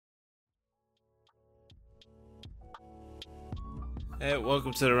Hey,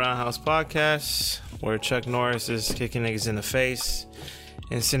 welcome to the Roundhouse Podcast, where Chuck Norris is kicking niggas in the face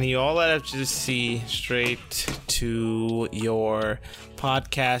and sending you all that FGC straight to your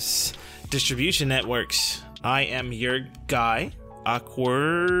podcast distribution networks. I am your guy,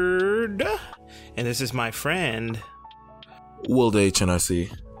 Awkward, and this is my friend, Will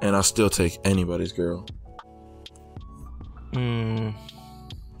HNIC, and I still take anybody's girl.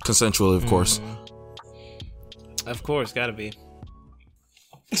 Consensually, of course. Of course, gotta be.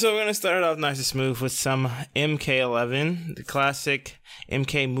 So we're gonna start off nice and smooth with some MK11. The classic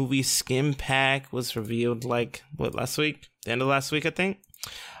MK movie skin pack was revealed last week? The end of last week, I think.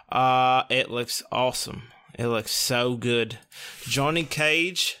 It looks awesome. It looks so good. Johnny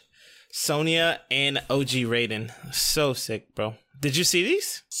Cage, Sonya, and OG Raiden. So sick, bro. Did you see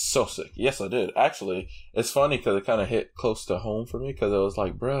these? So sick. Yes, I did. Actually, it's funny because it kind of hit close to home for me because I was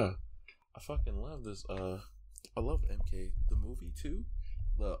like, bruh, I fucking love this. I love MK, the movie too.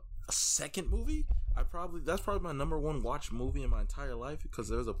 The second movie, that's probably my number one watch movie in my entire life because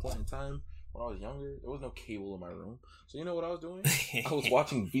there was a point in time when I was younger, there was no cable in my room. So you know what I was doing? I was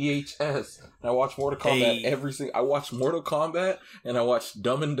watching VHS. And I watched Mortal Kombat I watched Mortal Kombat and I watched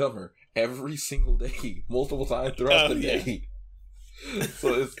Dumb and Dumber every single day, multiple times throughout the day.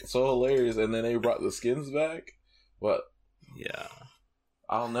 So it's so hilarious. And then they brought the skins back. But yeah,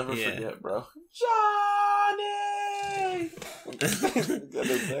 I'll never forget, bro. Johnny.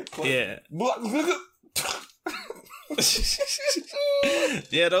 Yeah.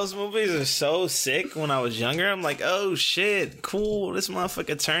 Yeah, those movies are so sick. When I was younger, I'm like, oh shit, cool, this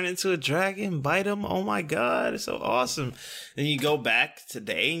motherfucker turned into a dragon, bite him, oh my god, it's so awesome. Then you go back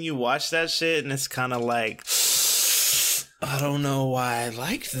today and you watch that shit and it's kind of like, I don't know why I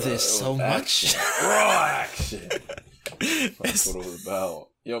liked this so much. Raw action. That's what it was about.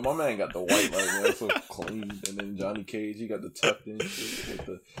 Yo, my man got the white light, man. That's so clean. And then Johnny Cage, he got the tucked in shit with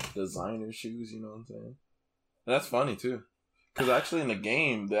the designer shoes, you know what I'm saying? And that's funny, too. Because actually in the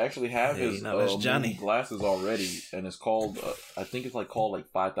game, they actually have his Johnny glasses already. And it's called, I think it's called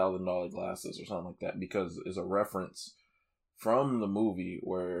 $5,000 glasses or something like that. Because it's a reference from the movie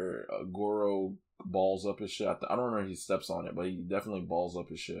where Goro balls up his shit. I don't remember if he steps on it, but he definitely balls up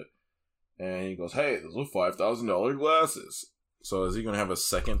his shit. And he goes, hey, those are $5,000 glasses. So is he going to have a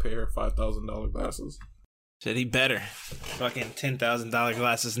second pair of $5,000 glasses? Said he better. Fucking $10,000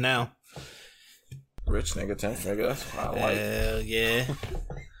 glasses now. Rich nigga, 10 nigga. That's what I like. Hell yeah.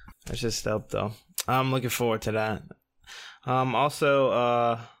 That's just dope, though. I'm looking forward to that.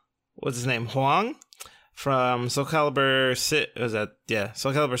 Also, what's his name? Huang from Soul Calibur 6. Was that? Yeah.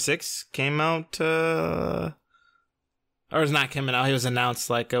 Soul Calibur 6 came out, or is not coming out. He was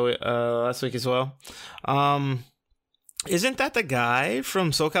announced last week as well. Isn't that the guy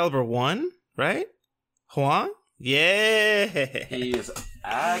from Soul Calibur 1, right? Huang? Yeah. He is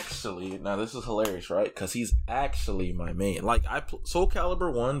actually, now this is hilarious, right? Because he's actually my main. Soul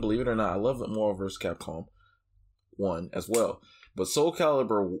Calibur 1, believe it or not, I love Marvel vs. Capcom 1 as well. But Soul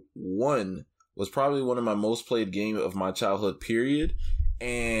Calibur 1 was probably one of my most played games of my childhood, period.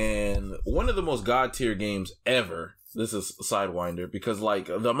 And one of the most god tier games ever. This is Sidewinder. Because,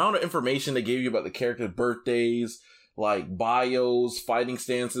 the amount of information they gave you about the characters' birthdays, bios, fighting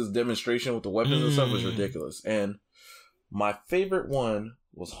stances, demonstration with the weapons and stuff was ridiculous. And my favorite one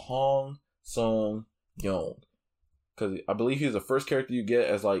was Hong Song Yong, because I believe he's the first character you get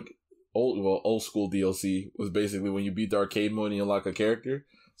as old school DLC was basically when you beat the arcade mode and you unlock a character.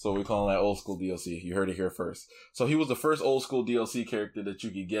 So we call that old school DLC. You heard it here first. So he was the first old school DLC character that you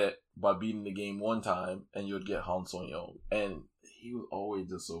could get by beating the game one time, and you would get Hong Song Yong, and he was always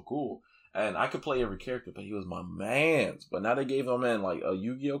just so cool. And I could play every character, but he was my man's. But now they gave him a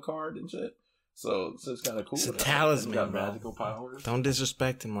Yu-Gi-Oh card and shit. So it's kind of cool. It's a talisman, got magical powers. Don't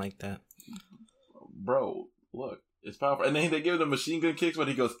disrespect him like that. Bro, look. It's powerful. And then they give him the machine gun kicks, but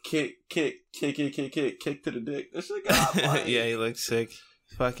he goes kick to the dick. This shit got yeah, he looks sick.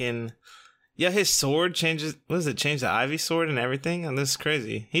 Fucking... Yeah, his sword changes... What does it change? The Ivy sword and everything? And this is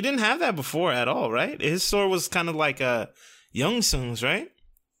crazy. He didn't have that before at all, right? His sword was kind of like Young Sung's, right?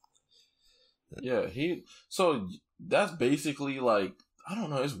 Yeah, so that's basically I don't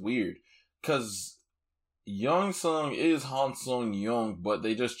know, it's weird. Because Young Sung is Han Sung Young, but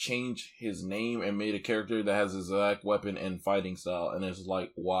they just changed his name and made a character that has his exact weapon and fighting style. And it's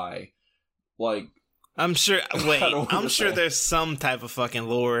why? I'm sure, I'm sure there's some type of fucking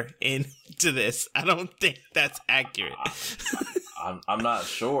lore into this. I don't think that's accurate. I'm not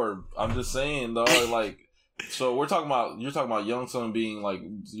sure. I'm just saying, though, so you're talking about Young Sung being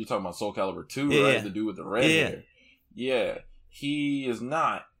you're talking about Soul Calibur 2, right? The dude with the red hair. Yeah. He is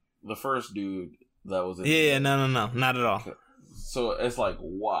not the first dude that was in no, not at all. So it's like,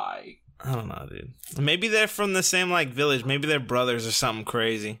 why? I don't know, dude. Maybe they're from the same like village. Maybe they're brothers or something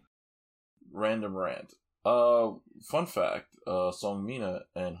crazy. Random rant. Fun fact. Song Mina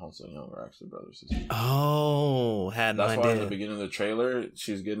and Han Sung Young are actually brothers. Oh, had no That's idea. why in the beginning of the trailer,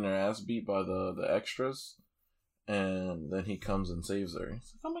 she's getting her ass beat by the extras, and then he comes and saves her.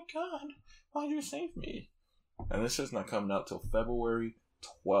 He's like, "Oh my god, why'd you save me?" And this shit's not coming out till February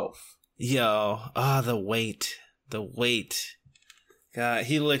 12th. Yo, the wait. God,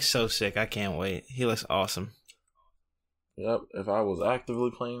 he looks so sick. I can't wait. He looks awesome. Yep, if I was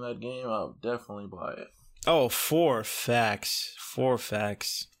actively playing that game, I would definitely buy it. Oh, 4 facts.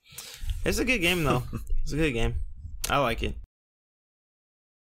 It's a good game, though. It's a good game. I like it.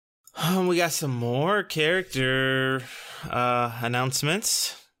 We got some more character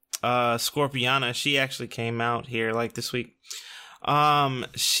announcements. Scorpiana, she actually came out here like this week.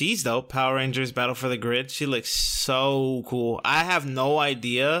 She's dope. Power Rangers Battle for the Grid. She looks so cool. I have no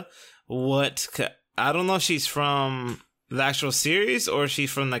idea I don't know if she's from the actual series or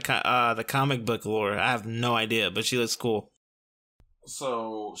she's from the comic book lore. I have no idea, but she looks cool.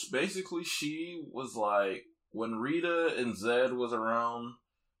 So basically, she was like, when Rita and Zed was around,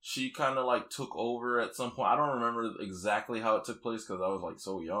 she kind of like took over at some point. I don't remember exactly how it took place because I was like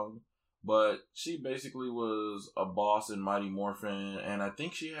so young. But she basically was a boss in Mighty Morphin, and I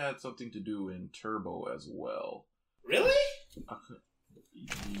think she had something to do in Turbo as well. Really?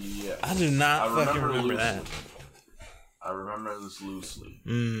 Yeah. I do not remember that. I remember this loosely.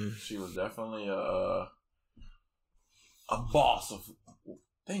 She was definitely a boss of.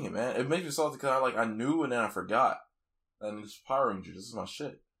 Dang it, man! It makes me salty because I knew and then I forgot. And it's Power Rangers. This is my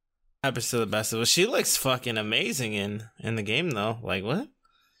shit. Happens to the best of us. She looks fucking amazing in the game though. Like what?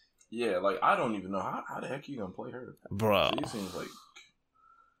 Yeah, like I don't even know how the heck you gonna play her, bro. She seems like.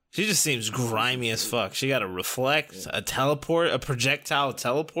 She just seems grimy as fuck. She got a reflect, a teleport, a projectile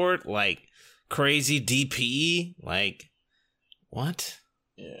teleport, like crazy DP. Like, what?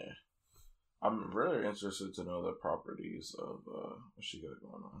 Yeah. I'm really interested to know the properties of what she got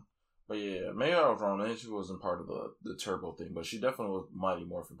going on. But yeah, maybe I was wrong. Maybe she wasn't part of the Turbo thing, but she definitely was Mighty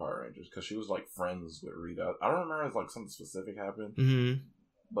Morphin Power Rangers because she was like friends with Rita. I don't remember if like something specific happened,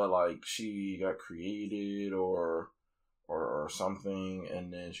 but like she got created or something,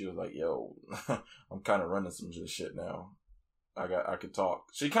 and then she was like, "Yo, I'm kind of running some shit now. I could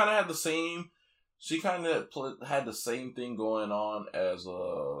talk." She kind of had the same. She kind of had the same thing going on as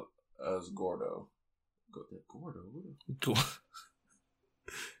Gordo. Cool.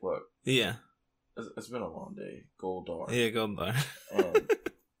 What? Yeah. It's been a long day. Goldar. Yeah, Goldar.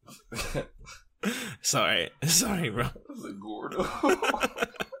 Sorry, bro. It's a Gordo.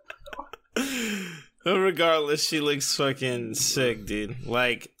 Regardless, she looks fucking sick, dude.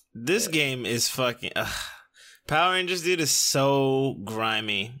 Like, this game is fucking... Power Rangers, dude, is so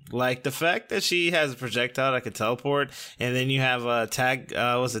grimy. Like, the fact that she has a projectile that can teleport, and then you have a tag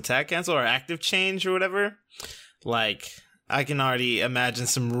cancel or active change or whatever? Like, I can already imagine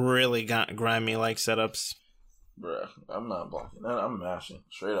some really grimy, like, setups. Bruh, I'm not blocking that. I'm mashing.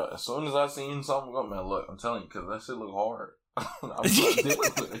 Straight up. As soon as I seen something go, man, look, I'm telling you, because that shit look hard. I'm not dealing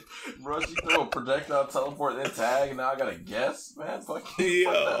with it. Bro, she threw a projectile teleport, then tag, and now I gotta guess? Man, fuck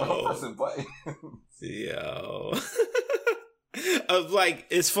that. Play. Yo. Like,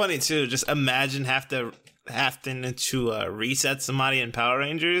 it's funny, too. Just imagine having to reset somebody in Power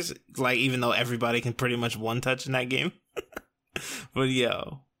Rangers. Like, even though everybody can pretty much one-touch in that game. But,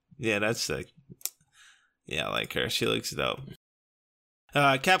 yo. Yeah, that's sick. Yeah, I like her. She looks dope.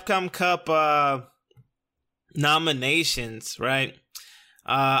 Capcom Cup nominations, right?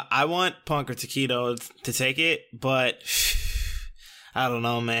 I want Punk or Taquito to take it, but I don't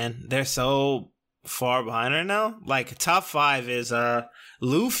know, man. They're so far behind right now. Like, top 5 is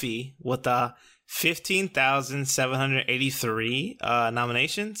Luffy with 15,783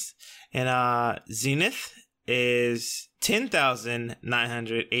 nominations, and Zenith is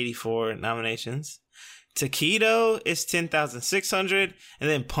 10,984 nominations. Taquito is 10,600, and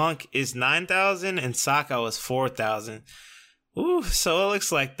then Punk is 9,000, and Sokka was 4,000. Ooh, so it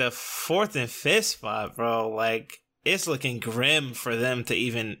looks like the 4th and 5th spot, bro. Like, it's looking grim for them to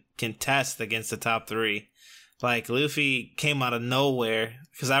even contest against the top 3. Like, Luffy came out of nowhere,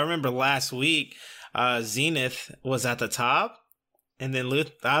 because I remember last week, Zenith was at the top, and then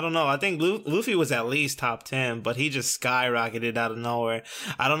I don't know, I think Luffy was at least top 10, but he just skyrocketed out of nowhere.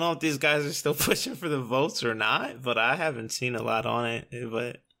 I don't know if these guys are still pushing for the votes or not, but I haven't seen a lot on it.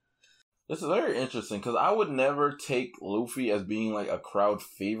 But this is very interesting, because I would never take Luffy as being like a crowd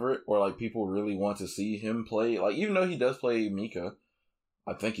favorite, or like people really want to see him play. Like, even though he does play Mika,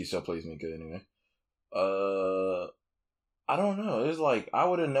 I think he still plays Mika anyway. I don't know. It's like I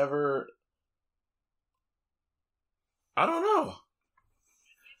would have never. I don't know.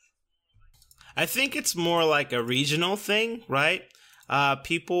 I think it's more like a regional thing, right?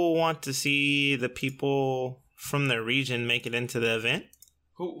 People want to see the people from their region make it into the event.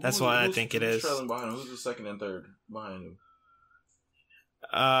 That's why I think it is. Trailing behind him? Who's the second and third behind him?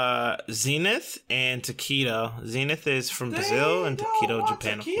 Zenith and Takedo. Zenith is from Brazil and Takedo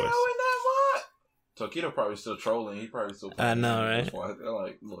Japan, of course. Takedo probably still trolling. He probably still. I know, right? That's why they're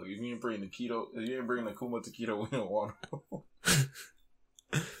like, look, if you ain't bring Takedo, if you ain't bring Akuma Takedo, we don't want him.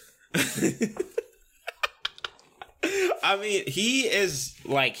 I mean, he's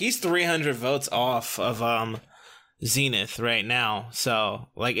 300 votes off of Zenith right now, so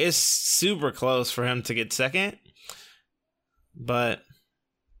like it's super close for him to get second. But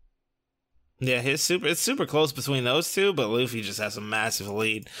yeah, it's super close between those two, but Luffy just has a massive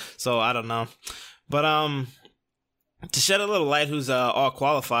lead. So I don't know. But to shed a little light who's all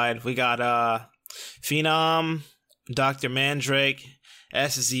qualified, we got Phenom, Dr. Mandrake,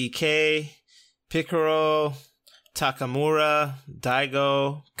 SZK, Picaro, Takamura,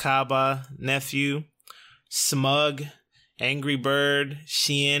 Daigo, Kaba, Nephew, Smug, Angry Bird,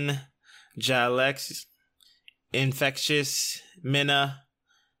 Shien, Jalex, Infectious, Mina,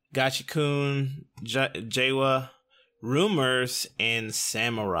 Gachikun, Jawa, Rumors, and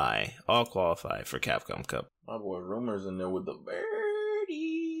Samurai all qualify for Capcom Cup. My boy Rumors in there with the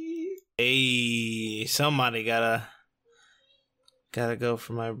birdie. Hey, somebody gotta go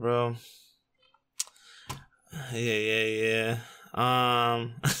for my bro. Yeah.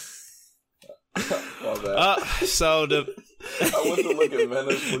 So the I went to look at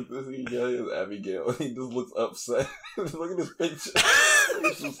Menace, look to see Abigail. He just looks upset. Look at his picture.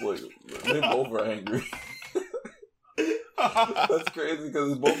 It's just like they both are angry. That's crazy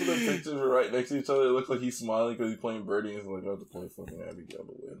because both of the pictures are right next to each other. It looks like he's smiling because he's playing Birdie, and he's like, I have to play fucking Abigail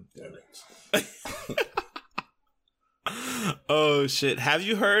to win. Damn it. Oh shit! Have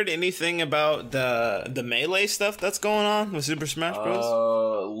you heard anything about the melee stuff that's going on with Super Smash Bros?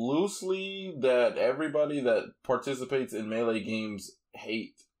 Loosely, that everybody that participates in melee games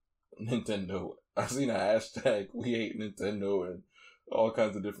hate Nintendo. I've seen a hashtag "We hate Nintendo" and all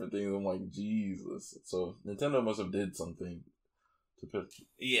kinds of different things. I'm like, Jesus. So Nintendo must have did something to put.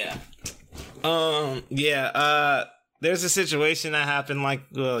 Yeah. There's a situation that happened like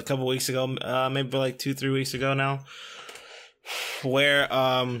a couple weeks ago, maybe like 2-3 weeks ago now, where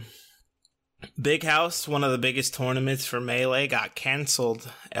Big House, one of the biggest tournaments for Melee, got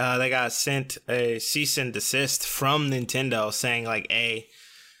canceled. They got sent a cease and desist from Nintendo saying like, hey,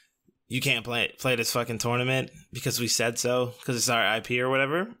 you can't play this fucking tournament because we said so, because it's our IP or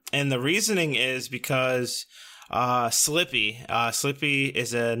whatever. And the reasoning is because Slippy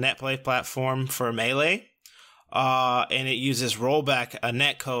is a netplay platform for Melee. And it uses rollback, a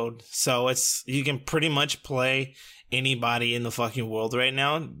netcode, so you can pretty much play anybody in the fucking world right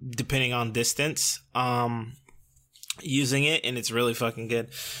now, depending on distance, using it, and it's really fucking good.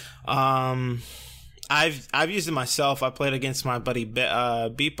 I've used it myself. I played against my buddy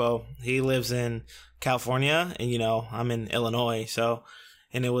Beepo. He lives in California, and I'm in Illinois,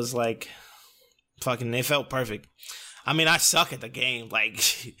 and it was like fucking, it felt perfect. I mean, I suck at the game, like,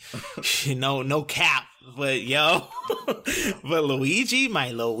 no cap, but but Luigi,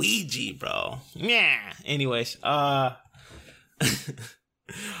 my Luigi, bro. Yeah. Anyways, but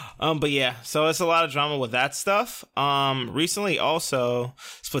yeah, so it's a lot of drama with that stuff. Recently also,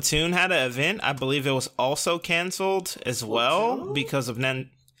 Splatoon had an event. I believe it was also canceled as well because of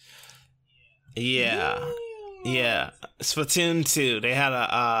Yeah, Splatoon 2, they had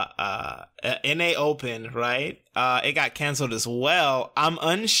a NA Open, right? It got canceled as well. I'm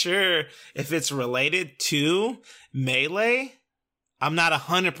unsure if it's related to Melee. I'm not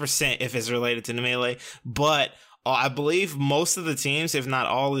 100% if it's related to the Melee, but I believe most of the teams, if not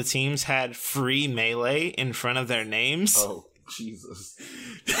all the teams, had free Melee in front of their names. Oh, Jesus.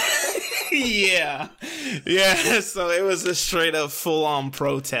 Yeah, so it was a straight up full on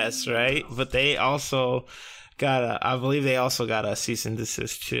protest, right? But they also I believe they also got a cease and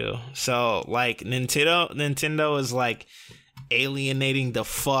desist too. So like Nintendo is like alienating the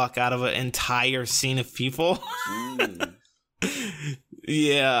fuck out of an entire scene of people.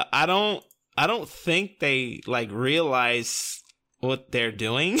 Yeah, I don't think they like realize what they're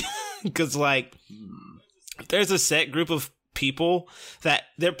doing, because like there's a set group of people that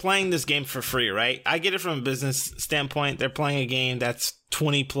they're playing this game for free, right? I get it from a business standpoint. They're playing a game that's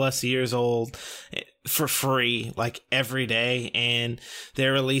 20 plus years old for free, like every day, and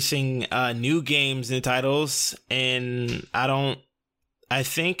they're releasing new games, new titles, and I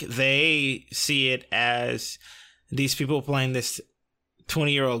think they see it as these people playing this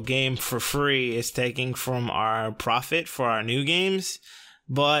 20-year-old game for free is taking from our profit for our new games.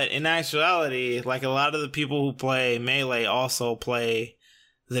 But in actuality, like, a lot of the people who play Melee also play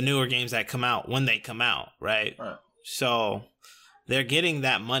the newer games that come out when they come out, right? So they're getting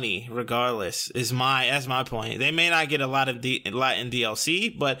that money regardless. That's my point. They may not get a lot in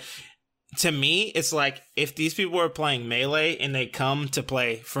DLC, but to me, it's like, if these people are playing Melee and they come to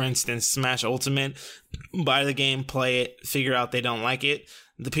play, for instance, Smash Ultimate, buy the game, play it, figure out they don't like it,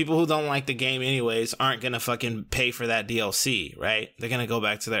 the people who don't like the game anyways aren't gonna fucking pay for that DLC, right? They're gonna go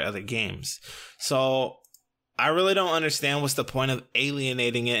back to their other games. So I really don't understand what's the point of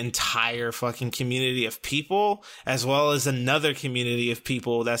alienating an entire fucking community of people, as well as another community of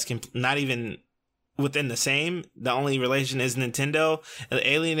people that's not even within the same. The only relation is Nintendo, and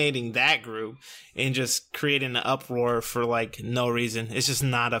alienating that group and just creating an uproar for like no reason. It's just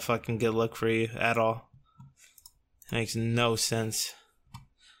not a fucking good look for you at all. It makes no sense.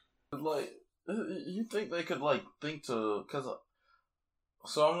 Like, you think they could like think to, cause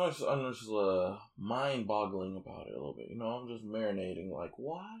so I'm just mind-boggling about it a little bit. You know, I'm just marinating. Like,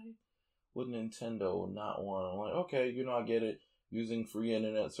 why would Nintendo not want? I'm like, okay, you know, I get it. Using free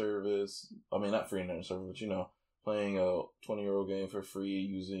internet service. I mean, not free internet service, but, you know, playing a 20-year-old game for free,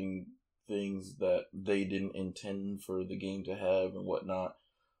 using things that they didn't intend for the game to have and whatnot.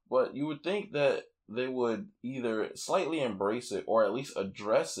 But you would think that they would either slightly embrace it or at least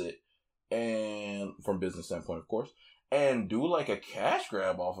address it, and from business standpoint, of course, and do like a cash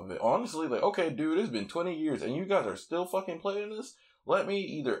grab off of it. Honestly, like, okay, dude, it's been 20 years and you guys are still fucking playing this? Let me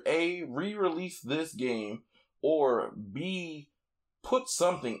either A, re-release this game, or B, put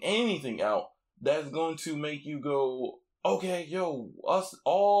anything out that's going to make you go, okay, yo, us,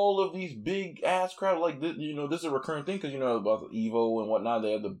 all of these big ass crowd, like this, you know, this is a recurring thing, because, you know, about the Evo and whatnot,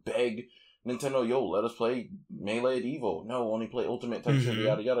 they have to beg Nintendo, yo, let us play Melee at Evo. No, only play Ultimate type shit,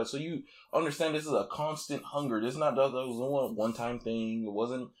 yada yada. So you understand this is a constant hunger. This is not that was a one-time thing. It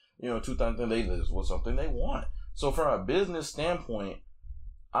wasn't, you know, a two-time thing. This was something they want. So from a business standpoint,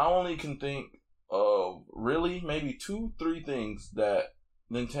 I only can think of really maybe 2-3 things that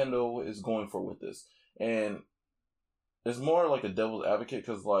Nintendo is going for with this. And it's more like a devil's advocate,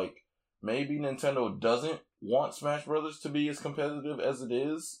 because like, maybe Nintendo doesn't want Smash Brothers to be as competitive as it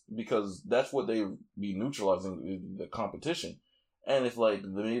is, because that's what they be neutralizing, the competition. And it's like,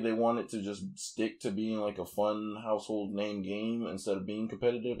 maybe they want it to just stick to being like a fun household name game instead of being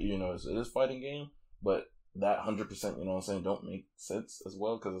competitive. You know, it is a fighting game, but that 100%, you know what I'm saying, don't make sense as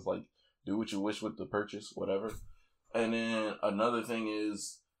well, because it's like, do what you wish with the purchase, whatever. And then another thing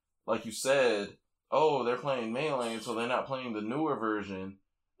is, like you said, oh, they're playing Melee, so they're not playing the newer version,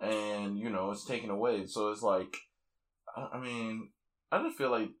 and, you know, it's taken away. So it's like, I mean, I just feel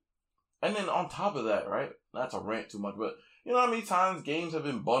like, and then on top of that, right, not to rant too much, but you know how many times games have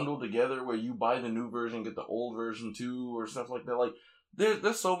been bundled together where you buy the new version, get the old version too, or stuff like that? Like,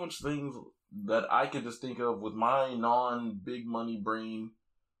 there's so much things that I could just think of with my non-big money brain,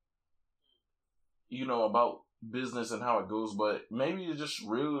 you know, about business and how it goes, but maybe it just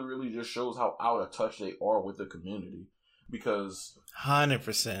really just shows how out of touch they are with the community. Because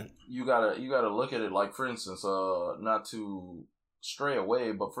 100%, you gotta look at it like, for instance, not to stray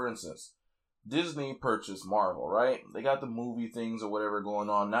away, but for instance, Disney purchased Marvel, right? They got the movie things or whatever going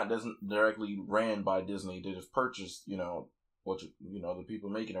on. That doesn't directly ran by Disney. They just purchased, you know, the people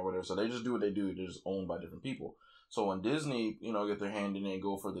making it or whatever. So they just do what they do. They're just owned by different people. So when Disney, you know, get their hand in it and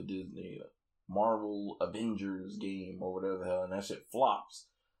go for the Disney Marvel Avengers game or whatever the hell, and that shit flops,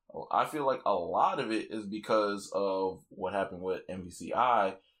 I feel like a lot of it is because of what happened with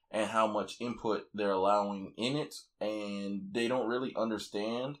MVCI and how much input they're allowing in it, and they don't really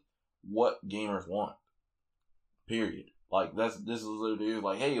understand what gamers want. Period. Like, this is literally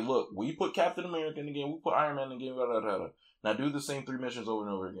like, hey, look, we put Captain America in the game, we put Iron Man in the game, now do the same 3 missions over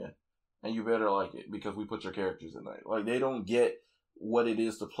and over again, and you better like it because we put your characters in there. Like, they don't get what it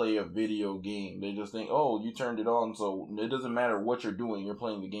is to play a video game. They just think, oh, you turned it on, so it doesn't matter what you're doing, you're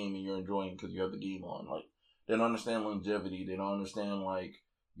playing the game and you're enjoying because you have the game on. Like, they don't understand longevity. They don't understand, like,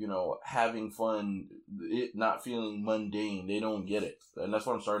 you know, having fun, it not feeling mundane. They don't get it. And that's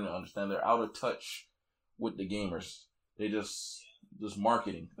what I'm starting to understand. They're out of touch with the gamers. They just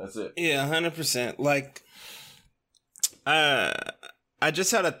marketing. That's it. Yeah, 100%. Like, I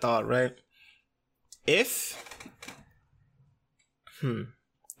just had a thought, right? If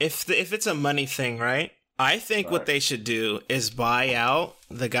it's a money thing, right? I think what they should do is buy out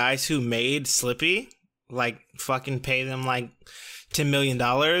the guys who made Slippy, like fucking pay them like $10 million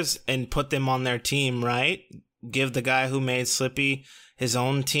and put them on their team, right? Give the guy who made Slippy his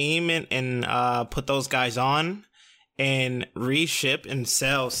own team and put those guys on and reship and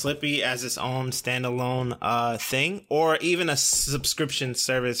sell Slippy as its own standalone thing, or even a subscription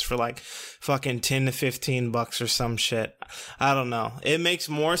service for like fucking $10 to $15 or some shit. I don't know. It makes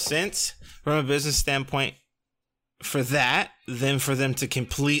more sense from a business standpoint for that than for them to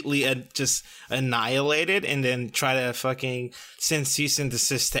completely just annihilate it and then try to fucking send cease and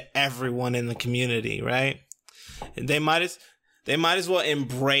desist to everyone in the community, right? They might as well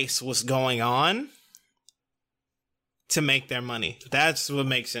embrace what's going on to make their money. That's what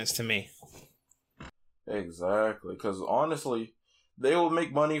makes sense to me. Exactly, because honestly, they will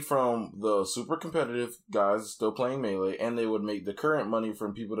make money from the super competitive guys still playing Melee, and they would make the current money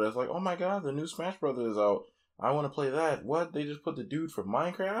from people that's like, oh my god, the new Smash Brothers is out. I want to play that. What? They just put the dude from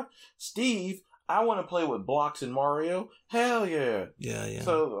Minecraft? Steve, I want to play with blocks in Mario? Hell yeah. Yeah.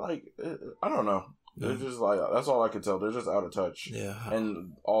 So, like, I don't know. They're just like, that's all I can tell. They're just out of touch. Yeah.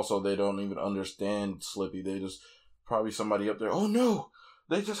 And also, they don't even understand Slippy. They just, probably somebody up there, oh no,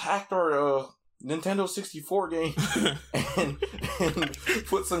 they just hacked our Nintendo 64 game and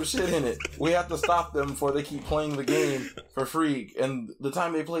put some shit in it. We have to stop them before they keep playing the game for free. And the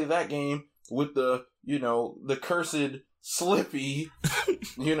time they play that game with the, the cursed Slippy,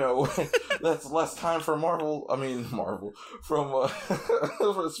 that's less time for Marvel from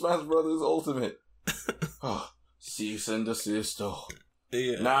for Smash Brothers Ultimate. Oh, cease and desist. Oh.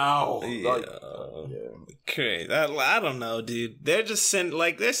 Yeah. Now. Yeah. Great. I don't know, dude. They're just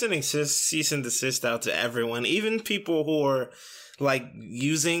they're sending cease and desist out to everyone, even people who are like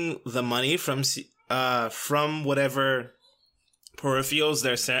using the money from whatever peripherals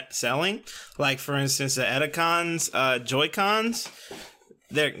they're selling. Like, for instance, the Edicons, Joy-Cons.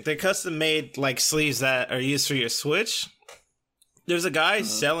 They're custom made like sleeves that are used for your Switch. There's a guy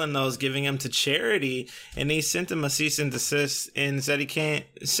selling those, giving them to charity, and he sent him a cease and desist and said he can't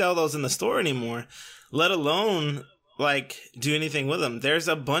sell those in the store anymore, let alone like do anything with them. There's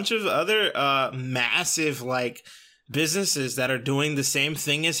a bunch of other massive like businesses that are doing the same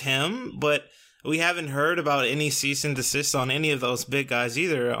thing as him, but we haven't heard about any cease and desist on any of those big guys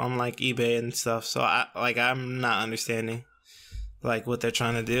either on like eBay and stuff. So I'm not understanding like what they're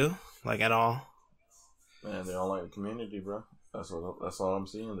trying to do like at all. Man, they don't like the community, bro. That's all I'm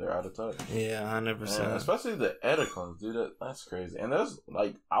seeing. They're out of touch. Yeah, 100%. Especially the Edicons, dude. That's crazy. And there's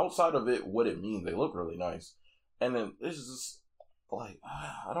like outside of it, what it means, they look really nice. And then it's just like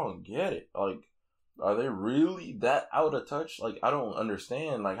I don't get it. Like, are they really that out of touch? Like, I don't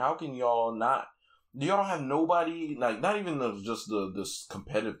understand. Like, how can y'all not? Do y'all have nobody like not even just this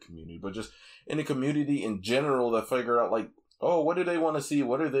competitive community, but just in the community in general that figure out like, oh, what do they want to see?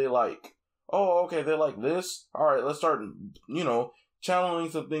 What are they like? Oh, okay, they like this. All right, let's start, channeling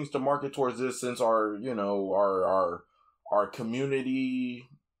some things to market towards this since our community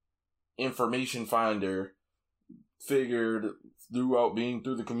information finder figured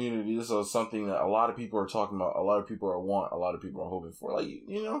through the community, this is something that a lot of people are talking about, a lot of people want, a lot of people are hoping for. Like,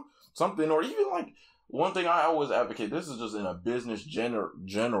 something, or even like one thing I always advocate, this is just in a business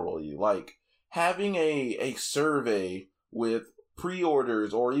generally, like having a survey with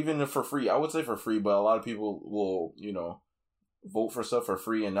pre-orders, or even for free. I would say for free, but a lot of people will, vote for stuff for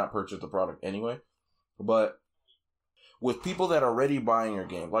free and not purchase the product anyway. But with people that are already buying your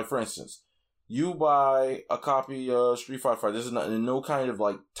game, like for instance, you buy a copy of Street Fighter 5. This is no kind of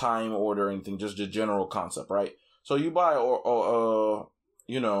like time order or anything, just the general concept, right? So you buy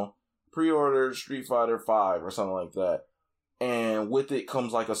pre-order Street Fighter 5 or something like that. And with it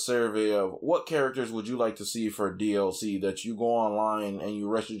comes like a survey of what characters would you like to see for DLC, that you go online and you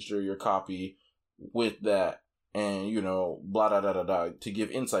register your copy with that, and blah da da da da, to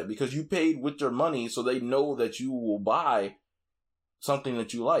give insight, because you paid with your money, so they know that you will buy something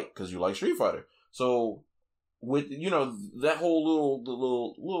that you like because you like Street Fighter. So with that whole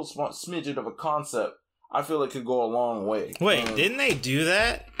little smidget of a concept, I feel it could go a long way. Wait, didn't they do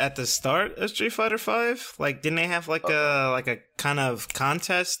that at the start of Street Fighter 5? Like, didn't they have like a kind of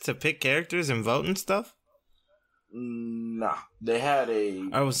contest to pick characters and vote and stuff? Nah, they had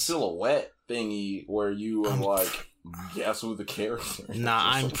a silhouette thingy where you were guess who the character is. Nah,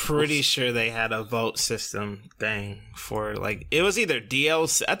 I'm pretty sure they had a vote system thing for like, it was either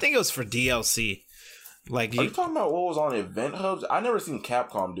DLC. I think it was for DLC. Like, are you talking about what was on Event Hubs? I never seen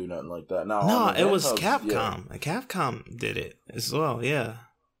Capcom do nothing like that. No, it was Hubs, Capcom. Yeah. Capcom did it as well. Yeah.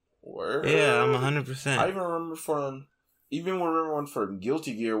 Word? Yeah, I'm 100%. I even remember for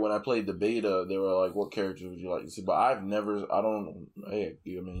Guilty Gear, when I played the beta, they were like, "What characters would you like to see?" But I don't. Hey,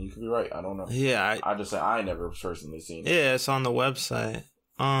 I mean, you could be right. I don't know. Yeah, I just say I never personally seen it. Yeah, it's on the website.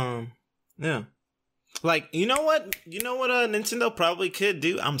 Yeah. Like, you know what Nintendo probably could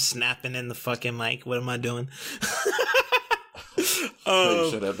do? I'm snapping in the fucking mic. What am I doing?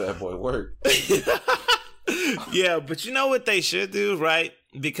 Make sure that bad boy work. Yeah, but you know what they should do, right?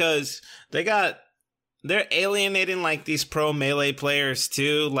 Because they're alienating like these pro Melee players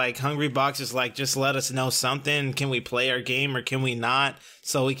too. Like Hungrybox is like, just let us know something. Can we play our game or can we not?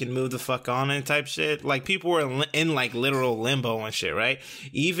 So we can move the fuck on and type shit. Like people were in like literal limbo and shit, right?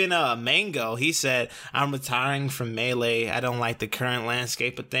 Even Mango, he said, I'm retiring from Melee. I don't like the current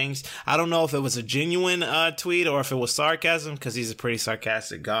landscape of things. I don't know if it was a genuine tweet or if it was sarcasm, because he's a pretty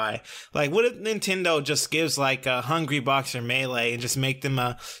sarcastic guy. Like, what if Nintendo just gives like a Hungrybox or Melee and just make them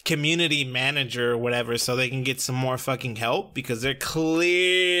a community manager or whatever so they can get some more fucking help, because they're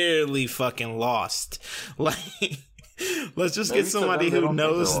clearly fucking lost. Like, let's just get somebody who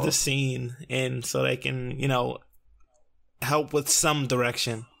knows the scene, and so they can, help with some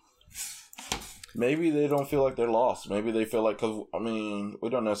direction. Maybe they don't feel like they're lost. Maybe they feel like, because, I mean, we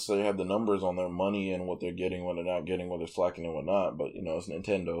don't necessarily have the numbers on their money and what they're getting, what they're not getting, what they're slacking and whatnot, but, it's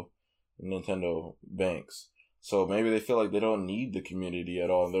Nintendo banks. So maybe they feel like they don't need the community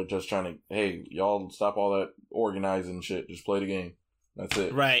at all. They're just trying to, hey, y'all stop all that organizing shit. Just play the game. That's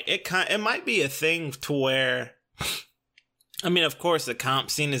it. Right. It might be a thing to where, I mean, of course, the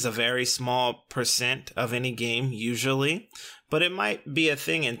comp scene is a very small % of any game usually, but it might be a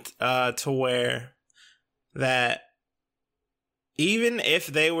thing to where that even if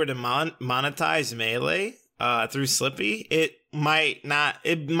they were to monetize Melee through Slippy, it might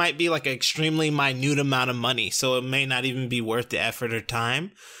be like an extremely minute amount of money, so it may not even be worth the effort or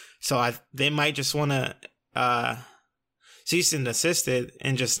time. So they might just want to cease and desist it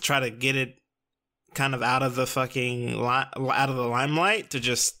and just try to get it kind of out of the fucking out of the limelight to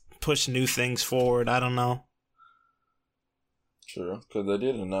just push new things forward. I don't know. Sure, because they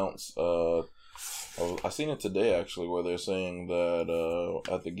did announce. I seen it today actually, where they're saying that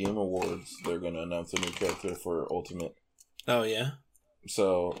at the Game Awards they're gonna announce a new character for Ultimate. Oh yeah.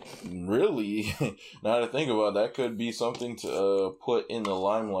 So really, now that I think about it, that could be something to put in the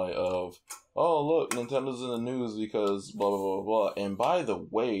limelight of, oh look, Nintendo's in the news because blah blah blah blah. And by the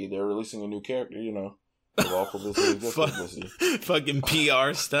way, they're releasing a new character. Of all publicity, good publicity. Fucking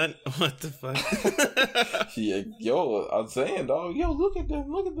PR stunt. What the fuck? Yeah, yo, I'm saying, dog, yo, look at them.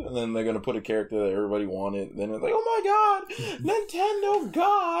 And then they're gonna put a character that everybody wanted. Then it's like, oh my god, Nintendo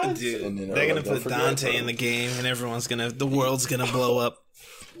gods. Dude, and then they're gonna put Dante in the game, and the world's gonna blow up.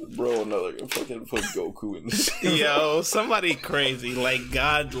 Bro, no, they're gonna fucking put Goku in the game. Yo, somebody crazy, like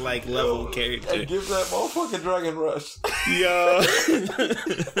god, like level character. And give that motherfucking Dragon Rush. Yo.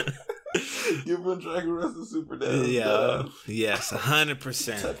 Give him Dragon Rush and Super Dad. Yeah, yes, 100%,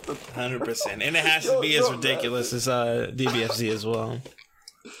 100%, and it has to be as ridiculous as DBFZ as well.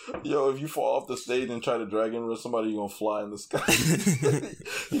 Yo, if you fall off the stage and try to Dragon Rush somebody, you're gonna fly in the sky.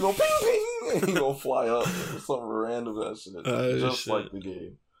 You gonna ping ping, and you gonna fly up. Some random that shit, just shit. Like the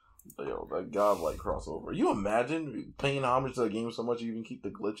game. Yo, that godlike crossover. You imagine paying homage to the game so much you even keep the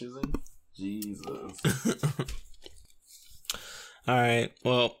glitches in? Jesus. All right,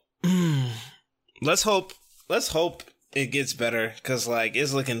 well. Let's hope it gets better, because like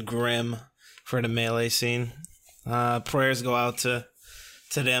it's looking grim for the Melee scene. Prayers go out to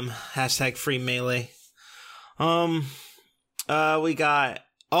them. # free Melee. We got,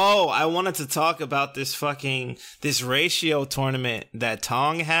 I wanted to talk about this ratio tournament that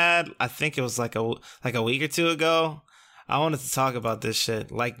Tong had. I think it was like a week or two ago. I wanted to talk about this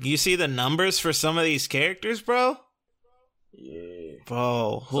shit. Like, you see the numbers for some of these characters, bro? Yeah.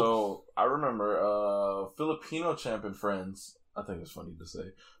 Bro. So, I remember Filipino Champion Friends, I think it's funny to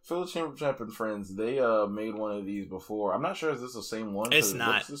say, Filipino Champion Friends, they made one of these before. I'm not sure if this is the same one. It's not.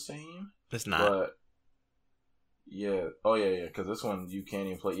 It looks the same. It's not. But, yeah. Oh, yeah, because this one you can't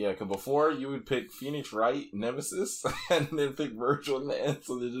even play. Yeah, because before you would pick Phoenix Wright, Nemesis, and then pick Virgil in the end,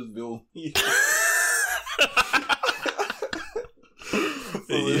 so they just build...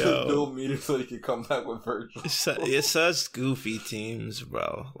 build meters so you can come back with Virgil. It's such goofy teams,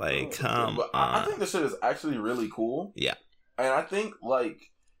 bro. Like, come on. I think this shit is actually really cool. Yeah. And I think, like,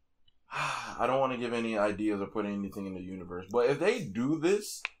 I don't want to give any ideas or put anything in the universe, but if they do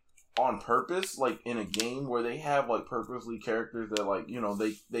this on purpose, like in a game where they have, like, purposely characters that, like,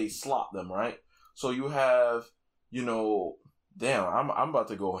 they slot them, right? So you have, damn, I'm about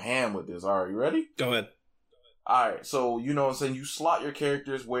to go ham with this. All right, you ready? Go ahead. Alright, so, what I'm saying, you slot your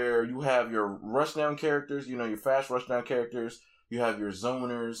characters where you have your rushdown characters, your fast rushdown characters, you have your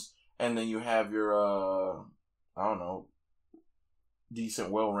zoners, and then you have your, I don't know,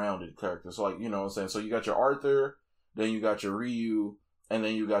 decent, well-rounded characters. So, like, what I'm saying, so you got your Arthur, then you got your Ryu, and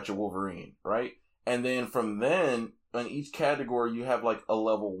then you got your Wolverine, right? And then from then, in each category you have like a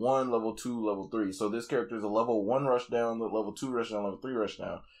level 1, level 2, level 3. So this character is a level 1 rushdown, level 2 rushdown, level 3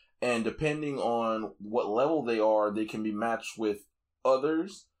 rushdown. And depending on what level they are, they can be matched with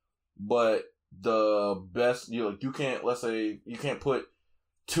others. But the best, you can't, let's say, you can't put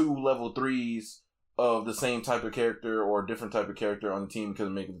 2 level 3s of the same type of character or a different type of character on the team because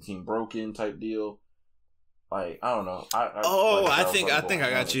it makes the team broken type deal. Like, I don't know. I think I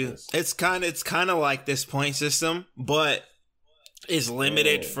got you. It's kind of like this point system, but it's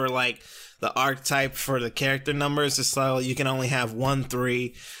limited for like the archetype for the character numbers. It's like you can only have 1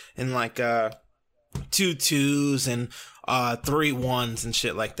 3 and like 2 2s and 3 1s and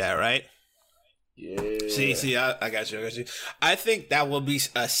shit like that, right? Yeah. See, I got you. I think that would be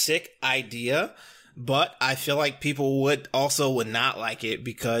a sick idea, but I feel like people would not like it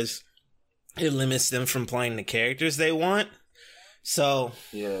because it limits them from playing the characters they want. So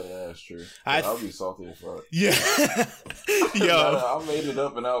yeah, that's true. I'll be salty as fuck. Yeah, yo, I made it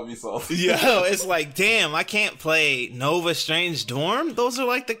up and I'll be salty. Yo, it's like, damn, I can't play Nova Strange Dorm. Those are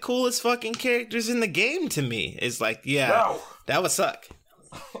like the coolest fucking characters in the game to me. It's like, yeah, that would suck.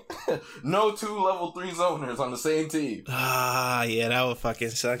 No 2 level 3 zoners on the same team. Yeah, that would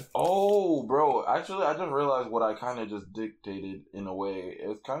fucking suck. Oh, bro. Actually, I just realized what I kind of just dictated in a way.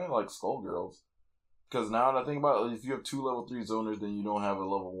 It's kind of like Skullgirls. Because now that I think about it, if you have 2 level 3 zoners, then you don't have a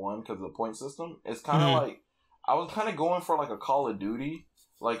level 1 because of the point system. It's kind of like, I was kind of going for like a Call of Duty.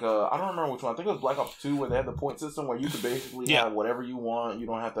 Like, I don't remember which one. I think it was Black Ops 2 where they had the point system where you could basically have whatever you want. You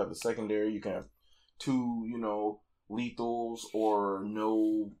don't have to have a secondary. You can have 2, lethals or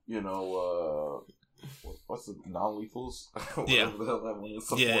no, what's the non-lethals? Yeah. The hell that one is,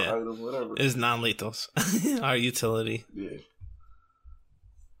 support item, whatever. It's non-lethals. Our utility. Yeah.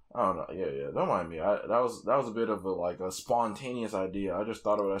 I don't know. Yeah. Don't mind me. That was a bit of a spontaneous idea. I just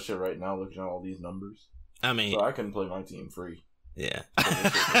thought of that shit right now, looking at all these numbers. I mean, so I couldn't play my team free. Yeah,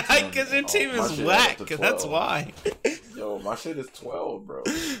 because your team is whack. That's why. Yo, my shit is 12, bro.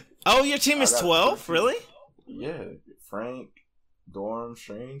 Oh, your team is 12, really? Yeah, Frank, Dorm,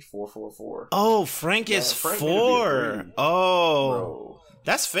 Strange, 444. Oh, Frank is 4. Oh, bro.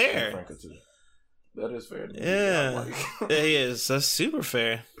 That's fair. Frank is 2. That is fair. Yeah, it is. That's super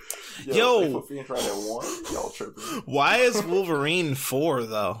fair. Yo, Fiend tried at 1. Y'all tripping. Why is Wolverine 4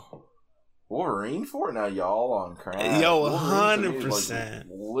 though? Wolverine 4? Now y'all on crack. Yo, 100%.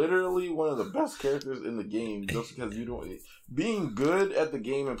 Literally one of the best characters in the game. Just because you don't. Being good at the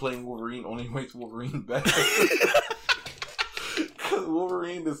game and playing Wolverine only makes Wolverine better. Because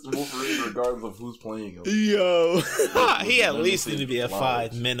Wolverine is Wolverine regardless of who's playing him. Yo. He at least need to be a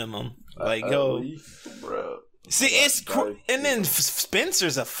 5 minimum. Like, yo. Least, bro. See, it's and then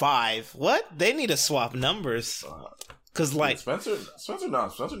Spencer's a 5. What? They need to swap numbers. Cause like Spencer need to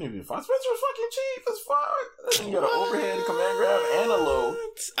be 5. Spencer's fucking cheap as fuck. You got an overhead command grab and a low.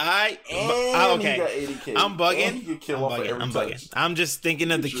 Okay. He got 80k. I'm bugging. And he can kill off every touch. I'm just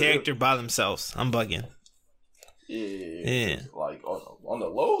thinking of the character by themselves. I'm bugging. Yeah. Like on the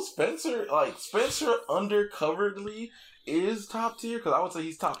low, Spencer undercoveredly is top tier because I would say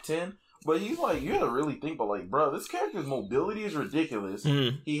he's top 10. But he's like, you gotta really think, but like, bro, this character's mobility is ridiculous.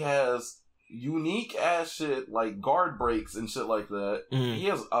 He has unique ass shit like guard breaks and shit like that. He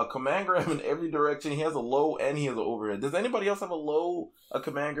has a command grab in every direction. He has a low and he has an overhead. Does anybody else have a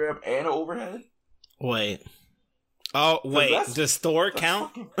command grab and an overhead? Wait. Oh wait, does Thor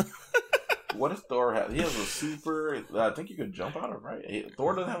count? What does Thor have? He has a super. I think you can jump out of, right?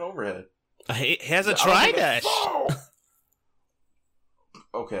 Thor doesn't have overhead. He has a tri-dash.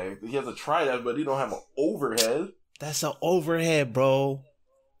 Okay, he has a tri-dash, but he don't have an overhead. That's an overhead, bro.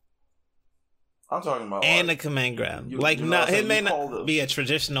 I'm talking about and a command grab. It may not be a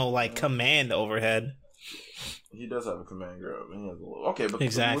traditional command overhead. He does have a command grab. He has a little, okay, but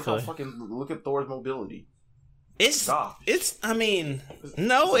exactly. Look at Thor's mobility. It's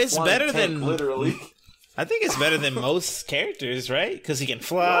better than literally. I think it's better than most characters, right? Because he can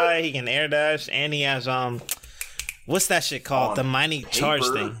fly, he can air dash, and he has what's that shit called? The mighty charge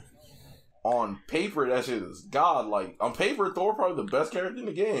thing. On paper, that shit is godlike. On paper, Thor probably the best character in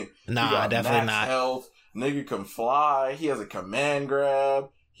the game. Nah, definitely not. Health, nigga can fly. He has a command grab.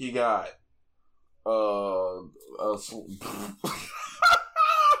 He got I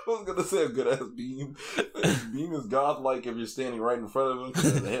was gonna say a good ass beam. Beam is godlike if you're standing right in front of him.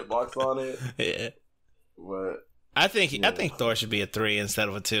 There's a hitbox on it. Yeah, but I think Thor should be a 3 instead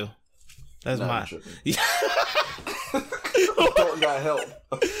of a 2. That's my. Thor got help.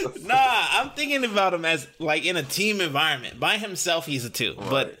 Nah, I'm thinking about him as in a team environment. By himself, he's a 2, right.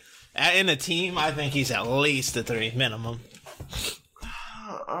 But in a team, I think he's at least a 3 minimum.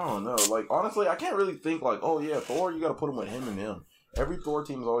 I don't know. Like, honestly, I can't really think like, oh yeah, Thor, you gotta put him with him and him. Every Thor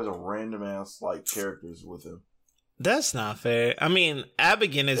team is always a random ass like characters with him. That's not fair. I mean,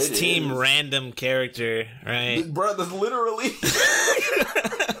 Abigail is team random character, right? Bro, that's literally.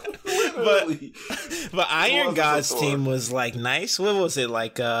 But Iron God's team was like nice. What was it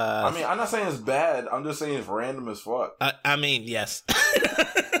like? I mean, I'm not saying it's bad. I'm just saying it's random as fuck. I mean, yes.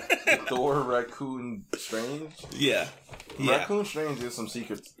 Thor, Raccoon, Strange. Yeah. Raccoon Strange is some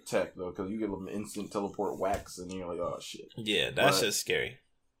secret tech though, because you get them instant teleport wax, and you're like, oh shit. Yeah, that's just scary.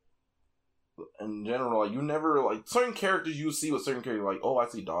 In general, like you never like certain characters you see with certain characters, like, oh, I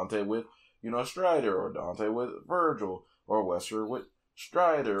see Dante with Strider, or Dante with Virgil, or Wesker with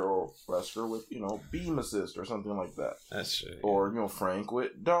Strider, or Wesker with Beam Assist or something like that. That's true. Or Frank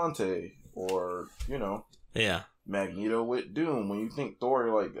with Dante, or yeah, Magneto with Doom. When you think Thor,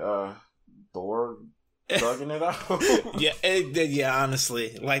 you're like Thor thugging it out. yeah.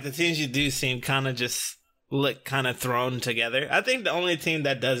 Honestly, like the teams you do seem kind of just look kind of thrown together. I think the only team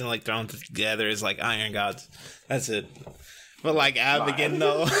that doesn't look thrown together is like Iron Gods. That's it. But like Abigail,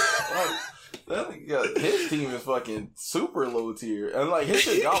 no. His team is fucking super low tier, and like his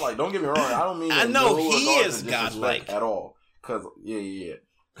shit godlike. Don't get me wrong. I don't mean I know he is godlike at all. Cause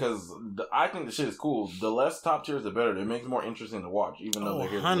Because I think the shit is cool. The less top tiers, the better. It makes it more interesting to watch, even though they're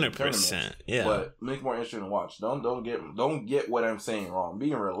here 100%. Yeah, but make it more interesting to watch. Don't get what I'm saying wrong.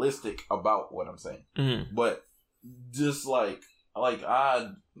 Being realistic about what I'm saying. Mm-hmm. But just like I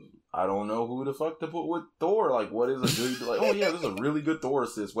don't know who the fuck to put with Thor. Like, what is a good like? Oh yeah, this is a really good Thor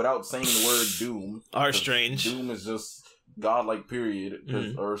assist without saying the word Doom. Or Strange. Doom is just godlike.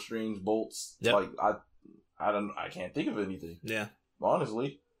 Period. Or Strange bolts. Yep. Like I can't think of anything. Yeah.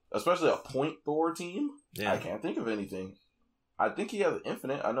 Honestly, especially a point Thor team, yeah. I can't think of anything. I think he has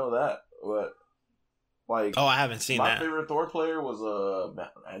Infinite. I know that, but like, I haven't seen that. My favorite Thor player was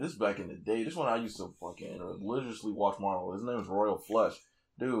man, this is back in the day. This one I used to fucking religiously watch Marvel. His name was Royal Flush.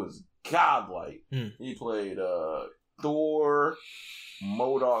 Dude was godlike. He played Thor,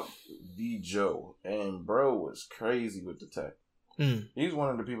 MODOK, V Joe, and bro was crazy with the tech. He's one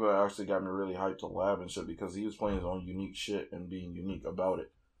of the people that actually got me really hyped to lab and shit because he was playing his own unique shit and being unique about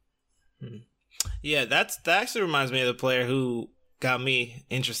it. Yeah, that actually reminds me of the player who got me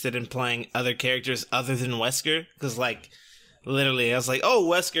interested in playing other characters other than Wesker. Because, like, literally, I was like, oh,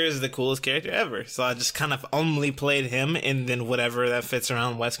 Wesker is the coolest character ever. So I just kind of only played him, and then whatever that fits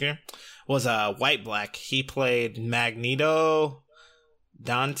around Wesker was White Black. He played Magneto,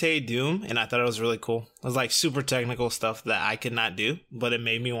 Dante, Doom, and I thought it was really cool. It was like super technical stuff that I could not do, but it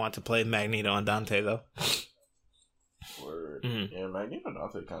made me want to play Magneto and Dante though. Word. Yeah, Magneto and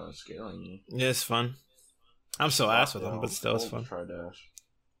Dante kind of scaring you. Yeah, it's fun. I'm so ass with them, but still it's fun. Try dash.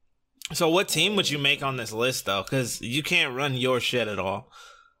 So what team would you make on this list though? Because you can't run your shit at all.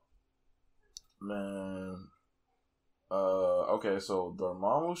 Man. Okay, so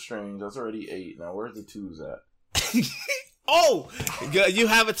Dormammu Strange, that's already 8. Now where's the 2s at? Oh, you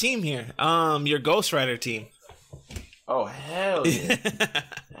have a team here. Your Ghost Rider team. Oh hell yeah!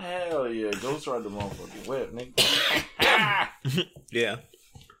 Hell yeah! Ghost Rider motherfucking whip, nigga. Yeah.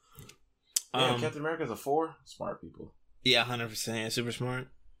 Captain America's a 4. Smart people. Yeah, 100%. Yeah, super smart.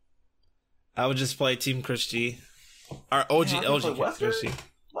 I would just play Team Chris G. Or OG Chris G.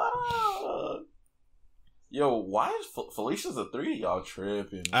 Yo, why is Felicia's a 3? Y'all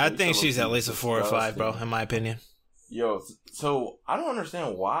tripping? I think she's at least a 4 or 5, bro. In my opinion. Yo, so I don't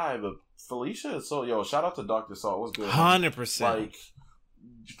understand why, but Felicia is so... Yo, shout out to Dr. Salt. What's good? 100%. Like,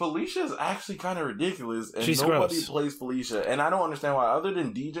 Felicia is actually kind of ridiculous, and she's nobody gross. plays Felicia. And I don't understand why, other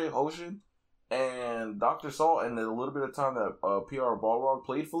than DJ Ocean and Dr. Salt and the little bit of time that PR Balrog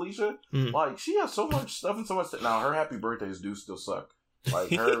played Felicia, like, she has so much stuff and so much... Now, her happy birthdays do still suck.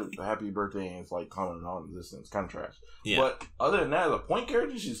 Like, her happy birthday is, like, common non-existence. Kind of trash. Yeah. But other than that, as a point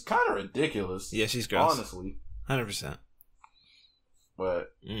character, she's kind of ridiculous. Yeah, she's gross. Honestly. 100%.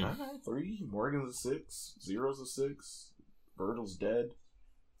 But 3, Morgan's a 6, Zero's a 6, Virgil's dead.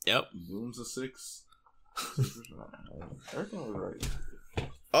 Yep. Doom's a 6. Everything was right.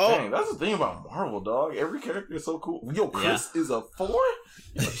 Oh, dang, that's the thing about Marvel, dog. Every character is so cool. Yo, Chris is a 4.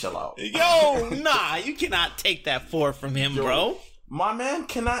 Yo, chill out. Yo, nah, you cannot take that 4 from him, bro. My man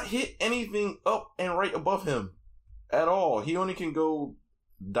cannot hit anything up and right above him at all. He only can go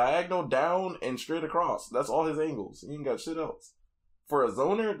diagonal down and straight across. That's all his angles. He ain't got shit else. For a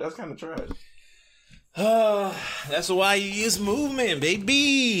zoner, that's kind of trash. That's why you use movement, baby.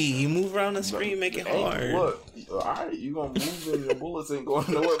 You move around the screen, make it hard. Look, alright, you gonna move and your bullets ain't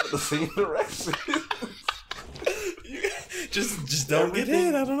going nowhere but the same direction. just don't get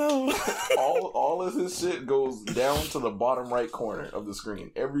hit. I don't know. all of his shit goes down to the bottom right corner of the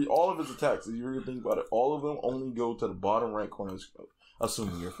screen. All of his attacks, if you really think about it, all of them only go to the bottom right corner of the screen.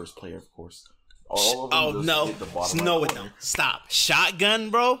 Assuming you're first player, of course. All of them hit the bottom right corner. It don't. Stop. Shotgun,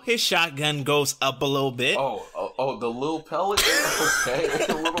 bro. His shotgun goes up a little bit. Oh, the little pellet. Okay,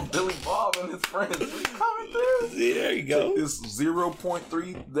 the little Billy Bob and his friends coming through. See, there you go. It's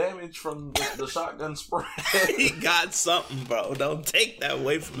 0.3 damage from the shotgun spray. He got something, bro. Don't take that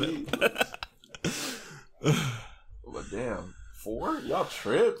away from him. But damn. 4? Y'all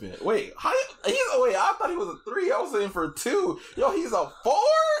tripping. Wait, I thought he was a 3. I was in for 2. Yo, he's a 4?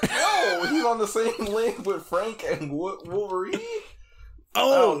 Yo, he's on the same lane with Frank and Wolverine?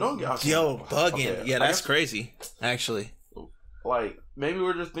 Bugging. Okay, yeah, that's crazy, actually. Like, maybe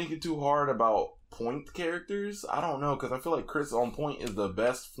we're just thinking too hard about point characters. I don't know, because I feel like Chris on point is the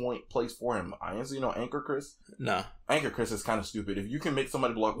best point place for him. I honestly, Anchor Chris? No. Anchor Chris is kind of stupid. If you can make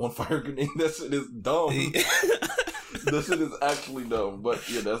somebody block one fire grenade, that shit is dumb. This shit is actually dumb, but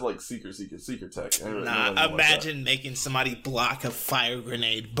yeah, that's like secret tech. Imagine making somebody block a fire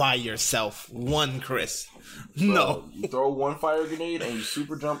grenade by yourself. One Chris. No. You throw one fire grenade and you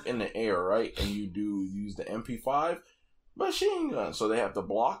super jump in the air, right? And you use the MP5 machine gun. So they have to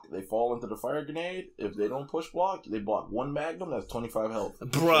block. They fall into the fire grenade. If they don't push block, they block one magnum. That's 25 health.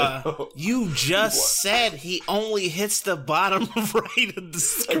 Bruh, you just said he only hits the bottom right of the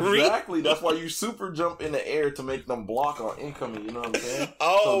screen. Exactly. That's why you super jump in the air to make them block on incoming. You know what I'm saying?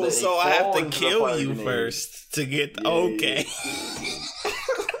 So I have to kill you first to get... Okay.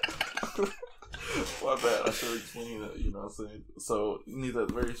 My bad. I should explain that. You know what I'm saying? So you need that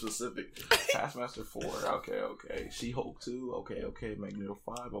very specific. Taskmaster 4. Okay. She-Hulk 2. Okay. Magneto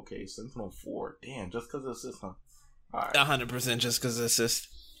 5. Okay. Sentinel 4. Damn, just because of assist, huh? Alright. 100% just because of assist.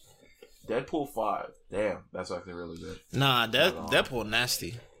 Deadpool 5. Damn, that's actually really good. Nah, Deadpool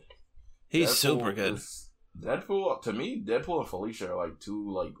nasty. He's super good. Deadpool, to me, Deadpool and Felicia are like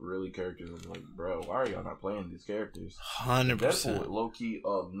two really characters. I'm like, bro, why are y'all not playing these characters? 100%. Deadpool, low key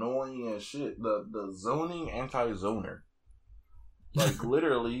annoying as shit. The zoning anti-zoner, like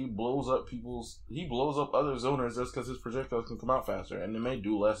literally he blows up other zoners just because his projectiles can come out faster, and they may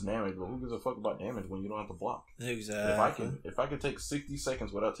do less damage. But who gives a fuck about damage when you don't have to block? Exactly. If I can take 60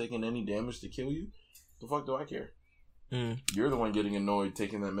 seconds without taking any damage to kill you, the fuck do I care? You're the one getting annoyed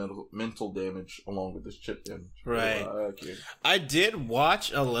taking that mental damage along with this chip damage. Right. I did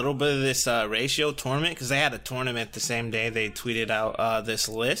watch a little bit of this ratio tournament because they had a tournament the same day they tweeted out this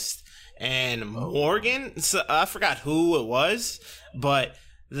list. And Morgan, so I forgot who it was, but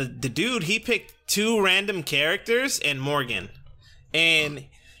the dude, he picked 2 random characters and Morgan. And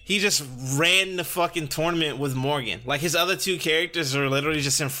he just ran the fucking tournament with Morgan. Like, his other 2 characters are literally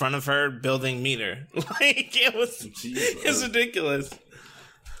just in front of her building meter. Like, it was ridiculous.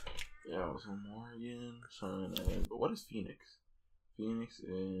 Yeah, so Morgan, but what is Phoenix? Phoenix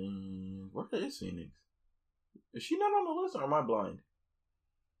is... Where is Phoenix? Is she not on the list, or am I blind?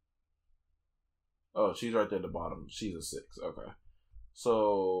 Oh, she's right there at the bottom. She's a 6. Okay.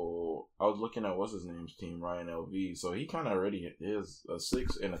 So I was looking at what's his name's team, Ryan LV. So he kind of already is a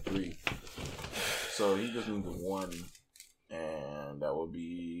 6 and a 3. So he just needs a 1, and that would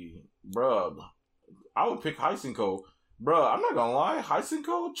be, bruh. I would pick Heisenko, bruh. I'm not gonna lie,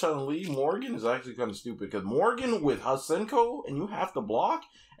 Heisenko, Chun-Li, Morgan is actually kind of stupid because Morgan with Heisenko and you have to block,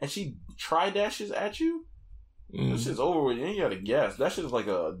 and she dashes at you. This shit's over with. You ain't gotta guess. That shit is like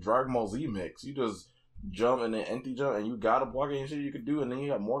a Dragon Ball Z mix. You just jump and then empty jump, and you got a block and shit you could do, and then you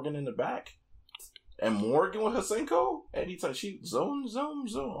got Morgan in the back. And Morgan with Hasenko, anytime she zone.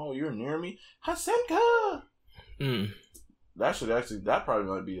 Oh, you're near me, Hasenko. That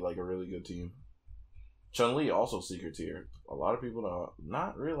probably might be like a really good team. Chun-Li also secret tier. A lot of people do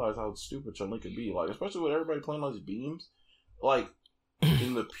not realize how stupid Chun-Li could be. Like, especially with everybody playing all these beams. Like,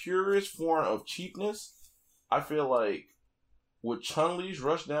 in the purest form of cheapness, I feel like with Chun-Li's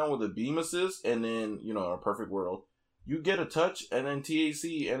rush down with a beam assist, and then, in a perfect world, you get a touch, and then TAC,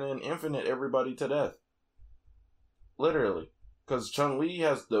 and then infinite everybody to death. Literally. Because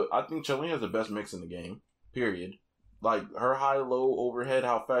I think Chun-Li has the best mix in the game. Period. Like, her high-low overhead,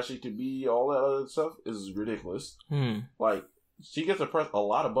 how fast she can be, all that other stuff is ridiculous. Like, she gets to press a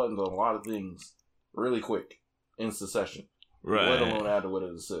lot of buttons on a lot of things really quick in succession. Right. Let alone add with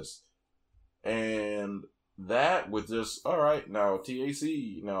an assist. And that with just, alright, now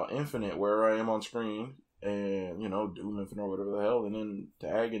TAC, now Infinite, where I am on screen, and, Doom Infinite or whatever the hell, and then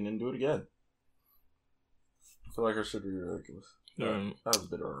tag and then do it again. I feel like I should be ridiculous. That was a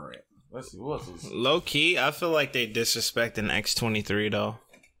bit of a rant. Let's see, what else is... Low key, I feel like they disrespecting X-23 though.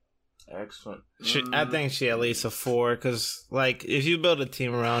 Excellent. I think she at least a 4 because, like, if you build a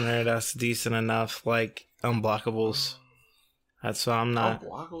team around her, that's decent enough. Like, unblockables. That's why I'm not.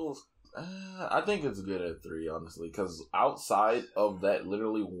 Unblockables? I think it's good at 3, honestly, because outside of that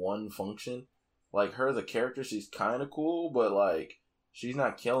literally one function, like, her as a character, she's kind of cool, but, like, she's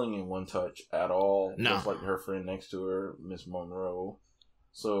not killing in one touch at all. No. Just like her friend next to her, Miss Monroe.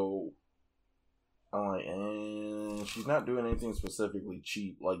 So, I'm like, and she's not doing anything specifically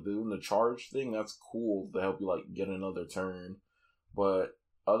cheap. Like, doing the charge thing, that's cool to help you, like, get another turn. But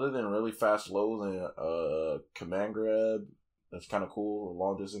other than really fast lows and command grab, that's kind of cool.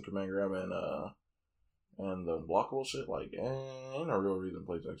 Long distance command grab and the blockable shit, like, ain't no real reason to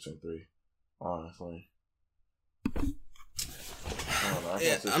play Jackson 3, honestly. I don't know,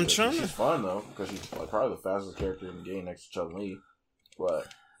 I'm trying She's fun, though, because she's like, probably the fastest character in the game next to Chun-Li.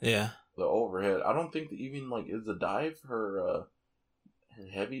 But Yeah. the overhead, I don't think that even, like, is the dive her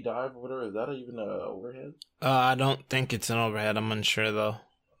heavy dive or whatever, is that even a overhead? I don't think it's an overhead. I'm unsure, though.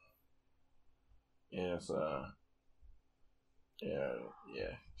 Yeah, it's,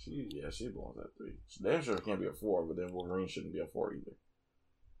 she belongs at 3. Damn sure it can't be a 4, but then Wolverine shouldn't be a 4 either.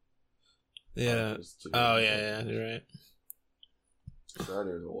 Yeah. Oh, yeah, you're right.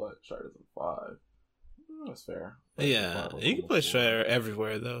 Strider's a what? Strider's a 5. That's fair. Yeah, you can play Strider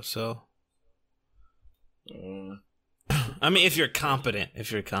everywhere, though, so. I mean, if you're competent.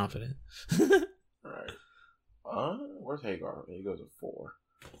 Right. Where's Hagar? He goes at 4.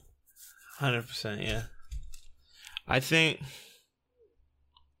 100%, yeah. I think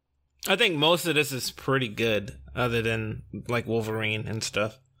most of this is pretty good, other than, like, Wolverine and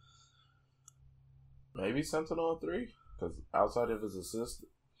stuff. Maybe Sentinel at 3? Because outside of his assist,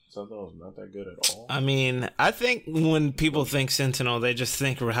 Sentinel's not that good at all. I mean, I think when people think Sentinel, they just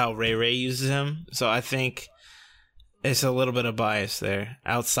think how Ray uses him. So I think it's a little bit of bias there,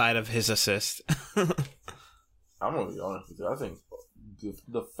 outside of his assist. I'm going to be honest with you. I think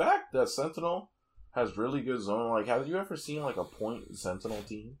the fact that Sentinel has really good zone, like, have you ever seen, like, a point Sentinel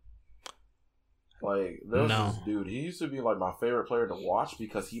team? Like, there's this dude, he used to be, like, my favorite player to watch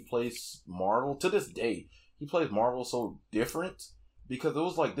because he plays Marvel. To this day, he plays Marvel so different because it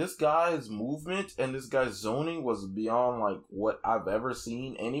was, like, this guy's movement and this guy's zoning was beyond, like, what I've ever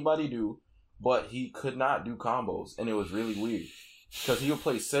seen anybody do, but he could not do combos, and it was really weird because he would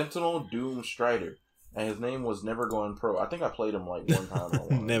play Sentinel, Doom, Strider. And his name was Never Going Pro. I think I played him, like, one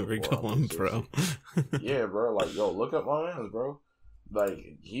time. Never Going Pro. Yeah, bro. Like, yo, look up my mans, bro. Like,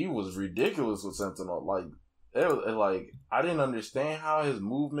 he was ridiculous with Sentinel. Like, it was, like, I didn't understand how his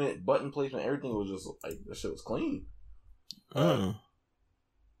movement, button placement, everything was just, like, that shit was clean. I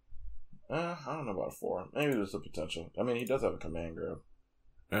don't know about a 4. Maybe there's a potential. I mean, he does have a command grab.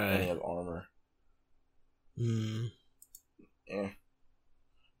 Right. And he has armor. Yeah.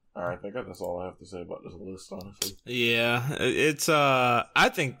 Alright, I think that's all I have to say about this list, honestly. Yeah, it's, I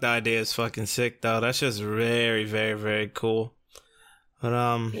think the idea is fucking sick, though. That's just very, very, very cool. But,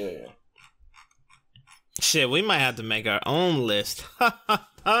 yeah. Shit, we might have to make our own list.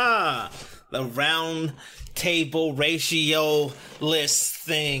 The round table ratio list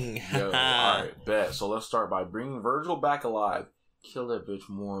thing. Yo, alright, bet. So let's start by bringing Virgil back alive. Kill that bitch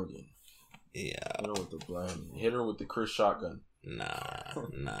Morgan. Yeah. Hit her with the blame. Hit her with the Chris shotgun.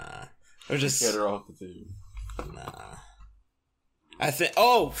 Nah. Or just get her off the tube. Nah. I think.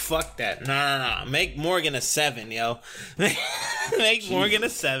 Oh, fuck that. Nah. Make Morgan a 7, yo. Make Morgan a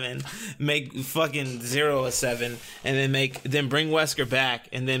 7. Make fucking Zero a 7, and then bring Wesker back,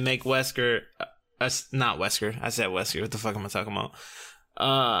 and then make Wesker. Not Wesker. I said Wesker. What the fuck am I talking about?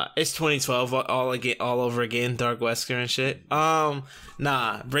 It's 2012 all over again. Dark Wesker and shit.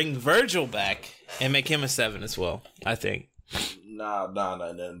 Nah. Bring Virgil back and make him a 7 as well. I think. Nah.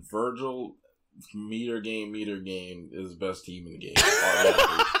 Then Virgil, meter game is best team in the game.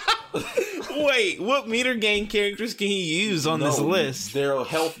 Wait, what meter game characters can he use on this list? They're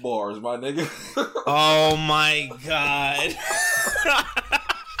health bars, my nigga. Oh my god.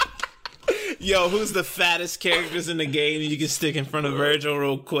 Yo, who's the fattest characters in the game you can stick in front of Virgil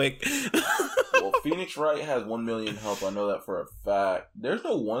real quick? Well, Phoenix Wright has 1 million health. I know that for a fact. There's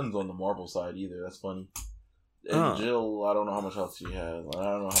no ones on the Marvel side either. That's funny. And Jill, I don't know how much health she has. I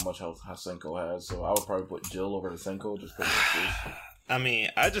don't know how much health Senko has, so I would probably put Jill over to Senko just because of this. I mean,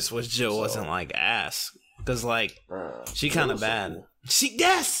 I just wish Jill wasn't, like, ass. Because, like, she kind of bad. So cool.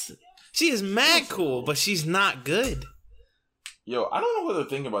 She is mad cool, but she's not good. Yo, I don't know what they're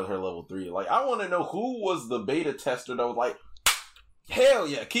thinking about her level 3. Like, I want to know who was the beta tester that was like, Hell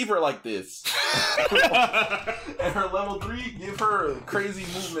yeah, keep her like this. And her level 3, give her crazy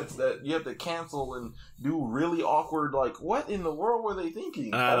movements that you have to cancel and do really awkward. Like, what in the world were they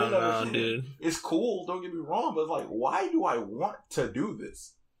thinking? I don't know, dude. It's cool, don't get me wrong, but like, why do I want to do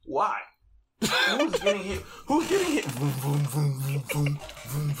this? Why? Who's getting hit? Who's getting hit? Boom, boom, boom, boom, boom,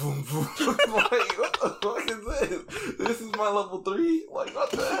 boom, boom, boom. Like, what the fuck is this? This is my level 3? Like,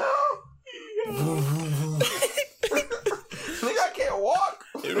 what the hell? Boom, boom, boom. Nigga, I can't walk.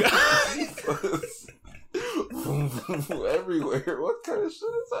 Jesus. Boom, boom, boom, everywhere. What kind of shit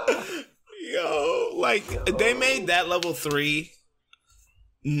is that? Yo, like, they made that level 3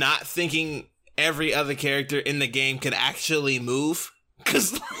 not thinking every other character in the game could actually move.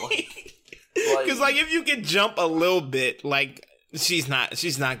 Cause like if you can jump a little bit, like she's not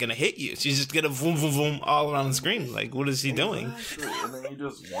gonna hit you. She's just gonna boom boom boom all around the screen. Like, what is she doing? And then you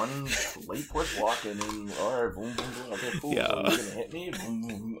just one late push walk and then alright, boom boom boom. Okay, cool. Yeah. So you're gonna hit me, boom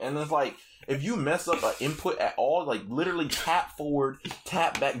boom boom. And it's like if you mess up an input at all, like literally tap forward,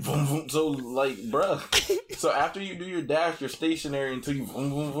 tap back, boom boom. So like, bruh. So after you do your dash, you're stationary until you boom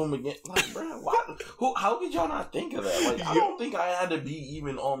boom boom again. Like, bruh, what? How did y'all not think of that? Like, I don't think I had to be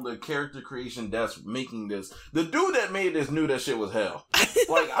even on the character creation desk making this. The dude that made this knew that shit was hell.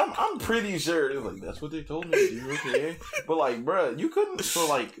 Like, I'm pretty sure it was like, that's what they told me to do, okay? But like, bruh, you couldn't. So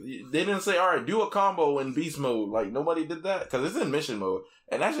like, they didn't say, all right, do a combo in beast mode. Like, nobody did that because it's in mission mode,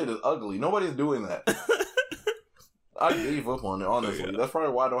 and that shit is ugly. Nobody's doing that. I gave up on it, honestly. Yeah. That's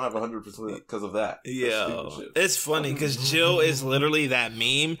probably why I don't have 100% because of that. Yeah, it's funny because Jill is literally that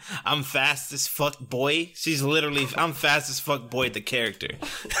meme. I'm fast as fuck boy. She's literally I'm fast as fuck boy the character.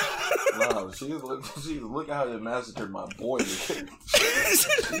 No, she's look how they massacred my boy. Jesus.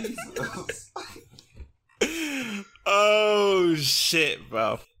 Oh shit,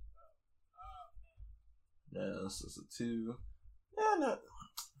 bro. Yeah, this is a 2. Yeah, no,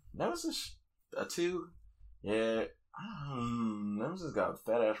 that was a 2. Yeah. Nemesis got a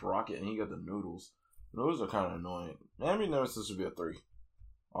fat ass rocket and he got the noodles. Noodles are kind of annoying. Maybe Nemesis should be a 3.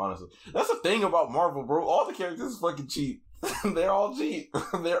 Honestly, that's the thing about Marvel, bro. All the characters is fucking cheap. They're all cheap.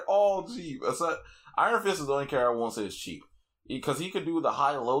 They're all cheap. Iron Fist is the only character I won't say is cheap because he could do the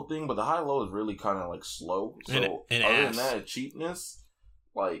high low thing, but the high low is really kind of like slow. So other than that, cheapness,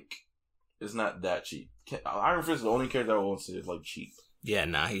 like, it's not that cheap. Iron Fist is the only character I won't say is like cheap. Yeah,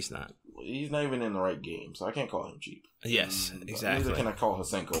 nah, he's not. He's not even in the right game, so I can't call him cheap. Yes, exactly. Neither can I call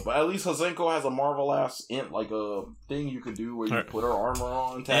Hasenko. But at least Hasenko has a Marvel ass like a thing you could do where you put her armor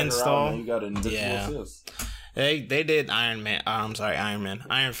on, tag her out, and you got an invisible assist. They did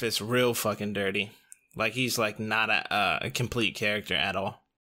Iron Fist real fucking dirty. Like, he's like not a complete character at all.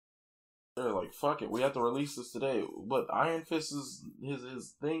 They're like, fuck it, we have to release this today. But Iron Fist is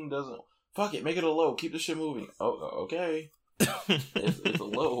his thing doesn't. Fuck it, make it a low, keep the shit moving. Oh, okay. It's a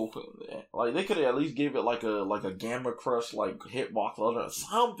low. Like, they could have at least gave it like a Gamma Crush like hitbox or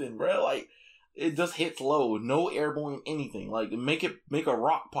something, bro. Like, it just hits low, no airborne anything. Like, make a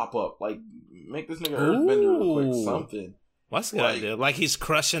rock pop up. Like, make this nigga Earthbender real quick. Something. What's a good idea? Like, he's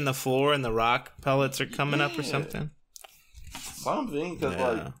crushing the floor and the rock pellets are coming up or something. Something, because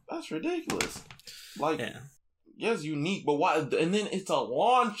like, that's ridiculous. Like. Yeah. Yes, unique, but why? And then it's a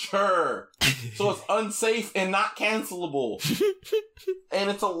launcher, so it's unsafe and not cancelable.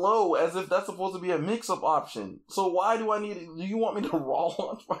 And it's a low, as if that's supposed to be a mix-up option. So why do I need it? Do you want me to raw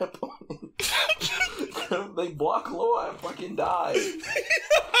launch my opponent? If they block low, I fucking die.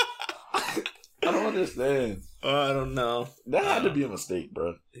 I don't understand. I don't know. That had to be a mistake,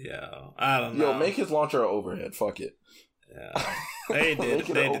 bro. Yeah, I don't know. Yo, make his launcher an overhead. Fuck it. Yeah. They did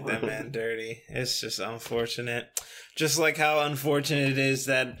that man dirty. It's just unfortunate. Just like how unfortunate it is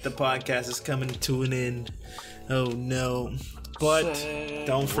that the podcast is coming to an end. Oh no. But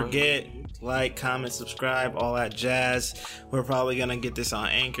don't forget, like, comment, subscribe, all that jazz. We're probably gonna get this on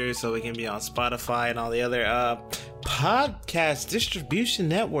Anchor so we can be on Spotify and all the other podcast distribution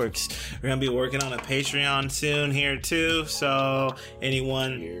networks. We're gonna be working on a Patreon soon here too. So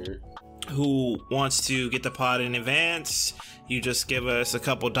anyone who wants to get the pod in advance, you just give us a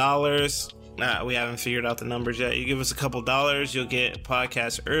couple dollars. We haven't figured out the numbers yet. You give us a couple dollars, you'll get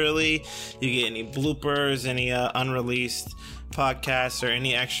podcasts early. You get any bloopers, any unreleased podcasts, or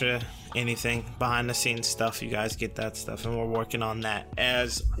any extra anything behind the scenes stuff. You guys get that stuff, and we're working on that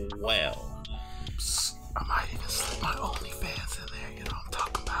as well. I might even slip my OnlyFans in there. You know what I'm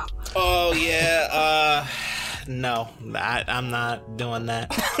talking about? Oh yeah. No, I'm not doing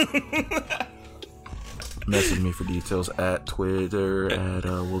that. Message me for details at Twitter at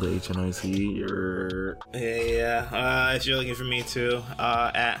WillHNIC. Yeah. If you're looking for me too,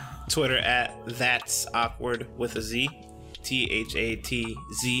 at Twitter at That's Awkward with a Z.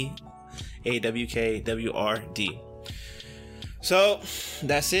 THATZAWKWRD. So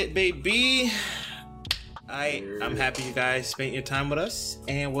that's it, baby. I'm happy you guys spent your time with us,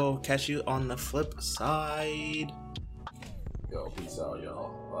 and we'll catch you on the flip side. Yo, peace out,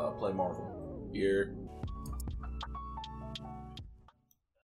 y'all. Play Marvel. Here.